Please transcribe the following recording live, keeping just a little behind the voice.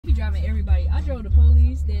driving everybody. I drove the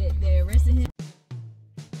police that arrested him.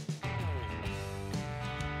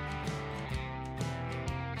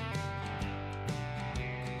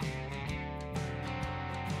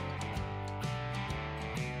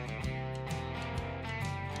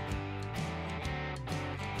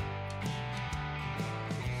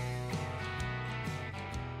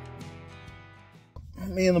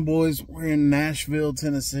 Me and the boys, we're in Nashville,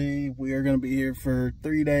 Tennessee. We are going to be here for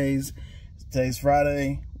 3 days. Today's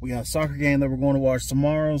Friday. We got a soccer game that we're going to watch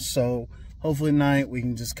tomorrow. So hopefully tonight we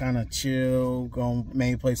can just kind of chill, go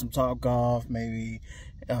maybe play some Top Golf, maybe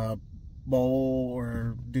bowl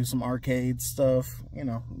or do some arcade stuff, you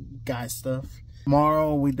know, guy stuff.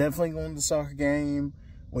 Tomorrow we definitely going to the soccer game.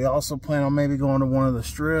 We also plan on maybe going to one of the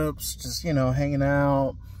strips, just, you know, hanging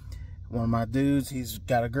out. One of my dudes, he's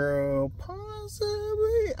got a girl,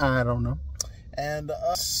 possibly, I don't know. And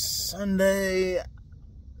Sunday,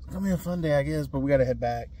 it's gonna be a fun day, I guess, but we gotta head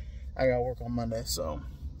back. I gotta work on Monday, so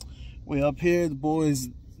we up here. The boys,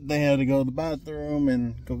 they had to go to the bathroom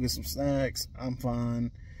and go get some snacks. I'm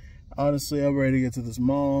fine. Honestly, I'm ready to get to this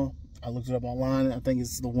mall. I looked it up online. I think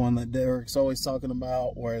it's the one that Derek's always talking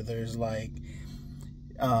about, where there's like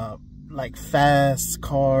fast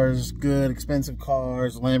cars, good, expensive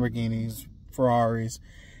cars, Lamborghinis, Ferraris.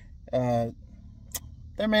 There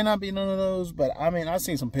may not be none of those, but I mean, I've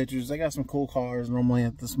seen some pictures. They got some cool cars normally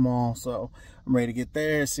at this mall, so I'm ready to get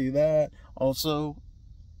there, see that. Also,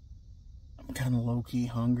 I'm kind of low-key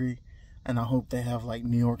hungry, and I hope they have like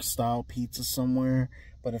New York style pizza somewhere.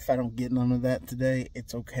 But if I don't get none of that today,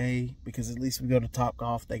 it's okay, because at least we go to Top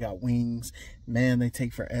Golf. They got wings. Man, they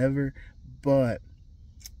take forever, but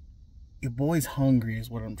your boy's hungry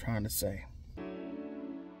is what I'm trying to say.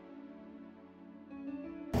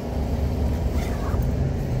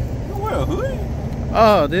 Well, hood?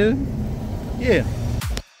 Oh, dude. Yeah.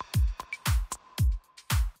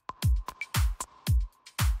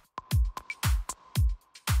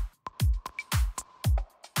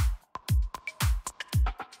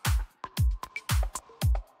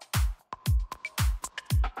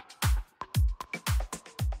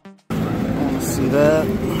 I want to see that.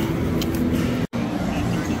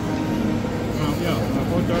 Yeah,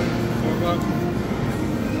 4:30, 4 o'clock.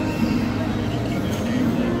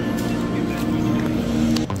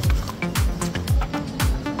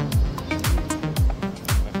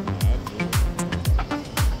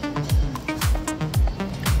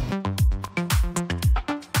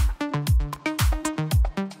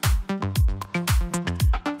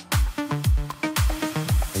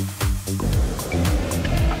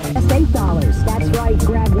 $8. That's right.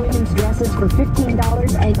 Grab women's dresses for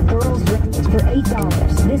 $15 and girls' dresses for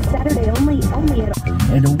 $8. This Saturday only at.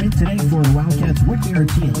 And a win today for the Wildcats would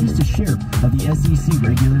guarantee at least a share of the SEC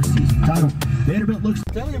regular season title. Vanderbilt looks.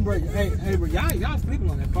 Tell him, bro. Hey, bro, y'all sleeping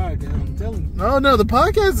on that podcast. I'm telling you. Oh no, the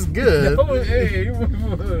podcast is good. No, hey,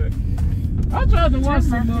 I tried to watch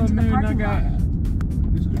some man. I got.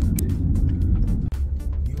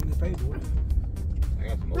 You only paid for it. I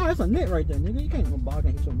got some more. No, that's a net right there, nigga. You can't go ball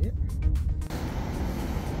and hit your net.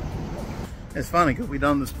 It's funny because we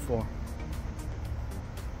done this before.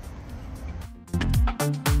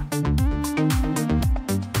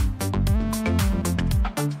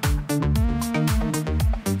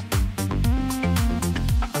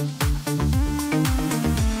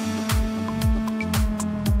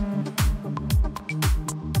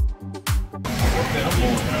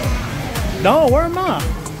 No, where am I?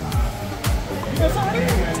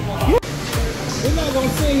 We're not gonna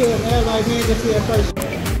sit here and act like we ain't gonna see that first.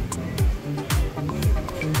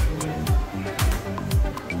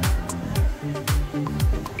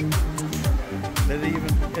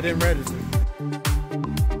 It didn't register.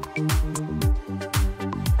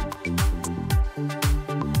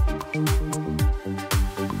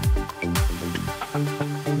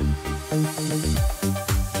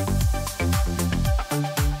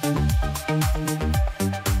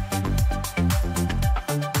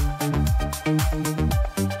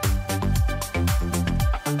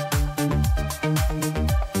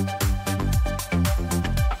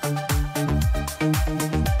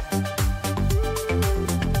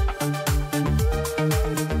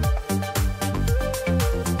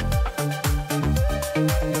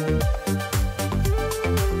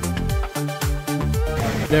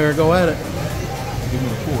 There, go at it. Give me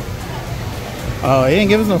a quart. Oh, he didn't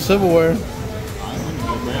give us no silverware.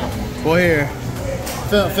 Go here.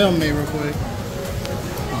 Film me real quick.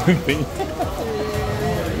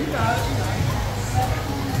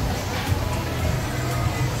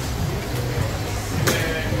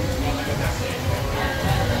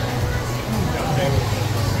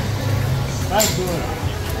 That's good.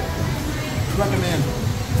 Recommend.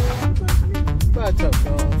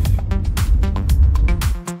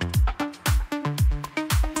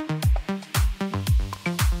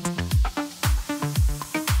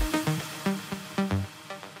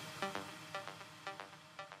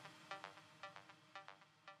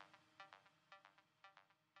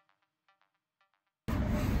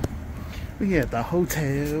 We at the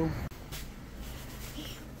hotel.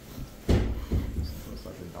 Looks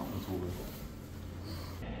like a dormitory.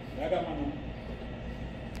 I got my number.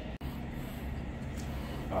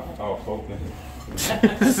 I was hoping.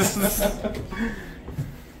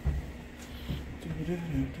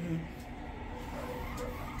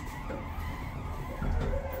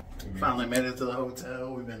 Finally made it to the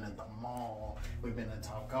hotel. We've been at the mall. We've been at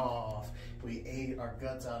Top Golf. We ate our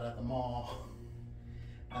guts out at the mall.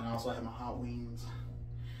 And I also had my hot wings.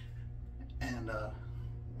 And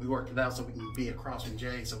we worked it out so we can be across from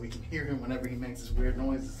Jay so we can hear him whenever he makes his weird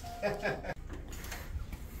noises.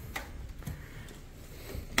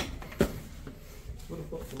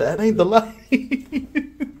 That ain't the light.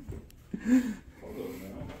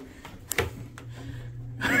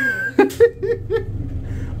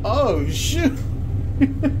 Oh shoot.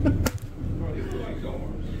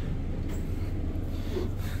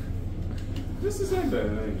 This is ain't bad,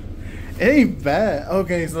 ain't it? It ain't bad.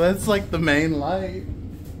 Okay, so that's like the main light.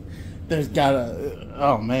 There's gotta,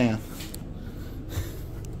 oh man.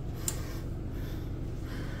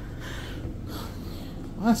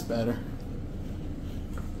 Well, that's better.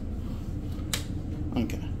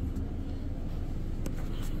 Okay.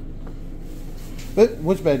 But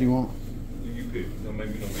which bed do you want? You could. Don't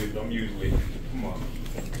make me no good. I'm usually. Come on.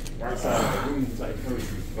 Right side of the room is like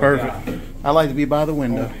perfect. Perfect. I like to be by the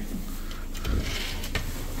window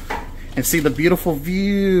and see the beautiful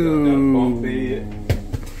view.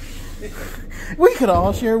 We could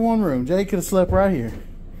all share one room. Jay could have slept right here.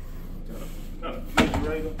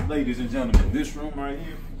 Ladies and gentlemen, this room right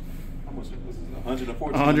here, how much was this?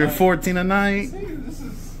 114. 114 a night. See, this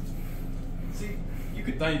is. See, you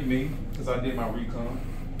could thank me because I did my recon.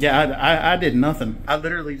 Yeah, I did nothing. I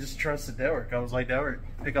literally just trusted Derek. I was like, Derek,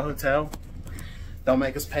 pick a hotel. They'll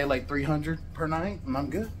make us pay like $300 per night, and I'm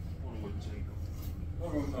good.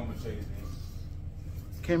 What room number Chase in?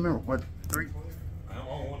 Can't remember what 3.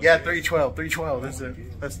 Yeah, 312. 312. That's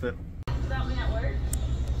it. That's the.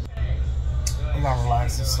 I'm gonna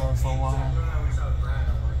relax this store for a while.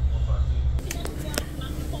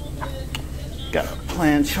 Got a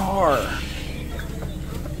planchar.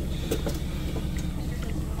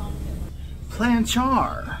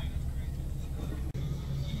 Planchar.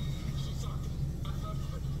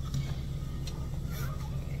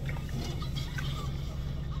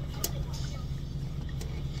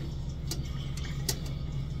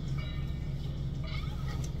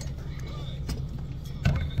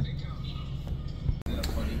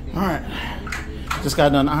 Alright, just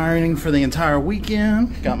got done ironing for the entire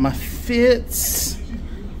weekend. Got my fits,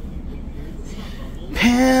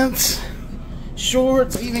 pants,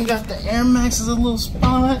 shorts. I even got the Air Max's a little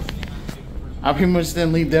spot. I pretty much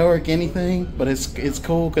didn't leave Derek anything, but it's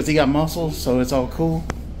cool because he got muscles, so it's all cool.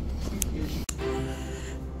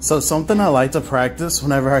 So something I like to practice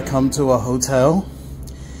whenever I come to a hotel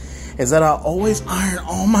is that I always iron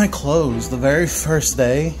all my clothes the very first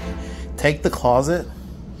day. Take the closet,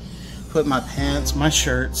 put my pants, my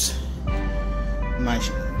shirts,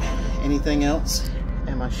 anything else,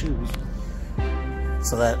 and my shoes,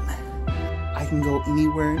 so that I can go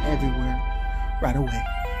anywhere and everywhere right away.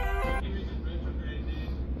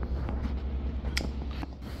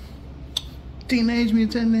 Teenage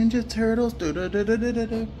Mutant Ninja Turtles.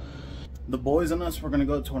 The boys and us were gonna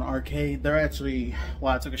go to an arcade. They're actually,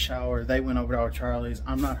 while I took a shower, they went over to our Charlie's.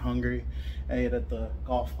 I'm not hungry. I ate at the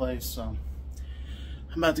golf place, so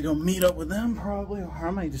I'm about to go meet up with them probably, or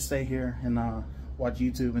I might just stay here and watch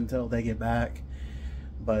YouTube until they get back.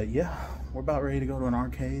 But yeah, we're about ready to go to an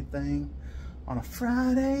arcade thing on a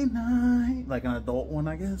Friday night, like an adult one,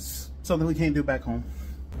 I guess. Something we can't do back home.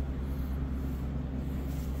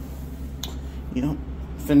 You know,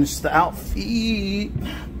 finish the outfit.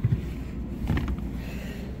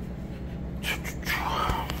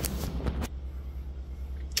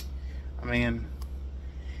 I mean,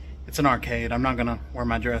 it's an arcade. I'm not gonna wear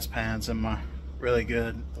my dress pants and my really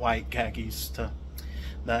good white khakis to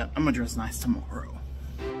that. I'm gonna dress nice tomorrow.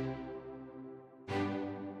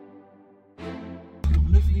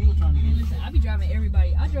 Listen, I be driving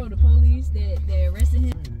everybody. I drove the police that arrested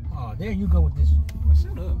him. Oh, there you go with this. Well,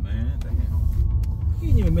 shut up, man. Damn. You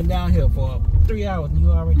ain't even been down here for 3 hours and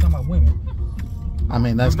you already talking about women. I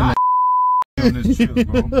mean, that's gonna On this trip,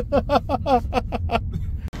 bro.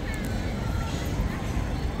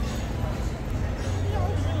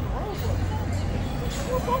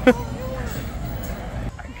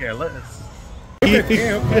 I can care less.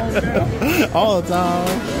 Yeah, All the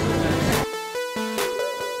time.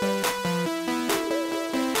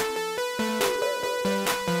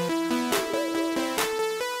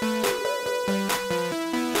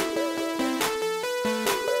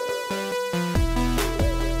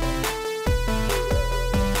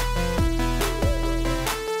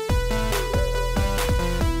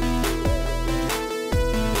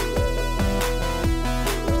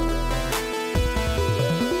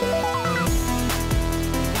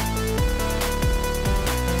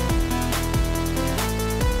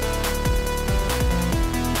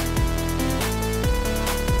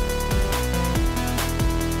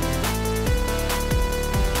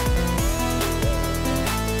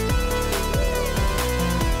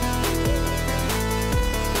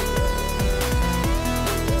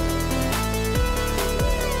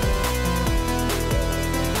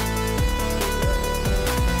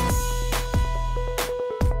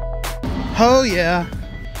 Oh yeah.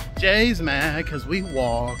 Jay's mad because we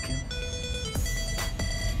walking.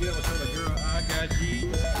 You ever tell a girl I got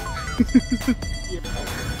G's?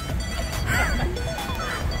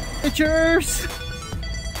 Pictures.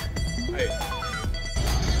 Hey.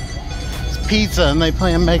 It's pizza and they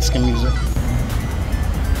playing Mexican music.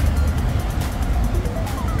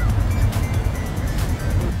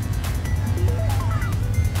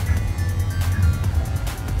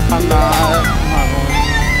 I'm not.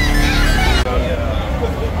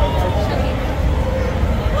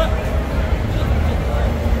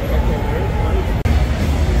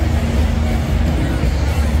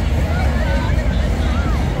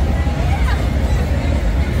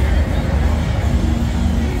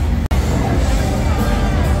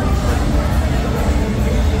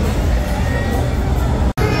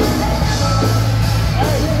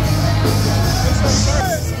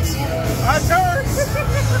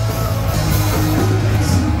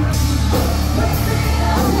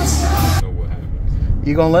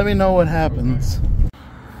 You gonna let me know what happens?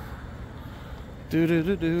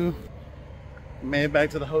 Do. Made it back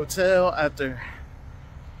to the hotel after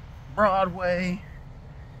Broadway.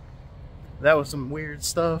 That was some weird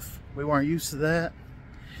stuff. We weren't used to that.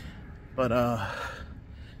 But I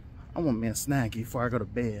want me a snacky before I go to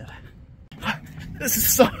bed. This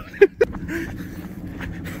is so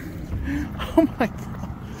oh my god.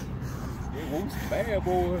 It was bad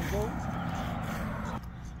boys, bro.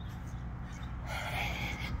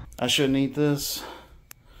 I shouldn't eat this,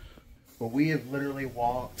 but we have literally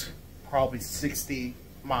walked probably 60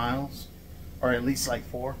 miles, or at least like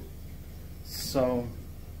 4. So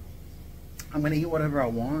I'm gonna eat whatever I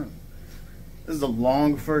want. This is a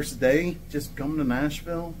long first day, just coming to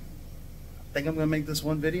Nashville. I think I'm gonna make this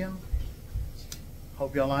one video.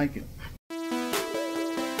 Hope y'all like it.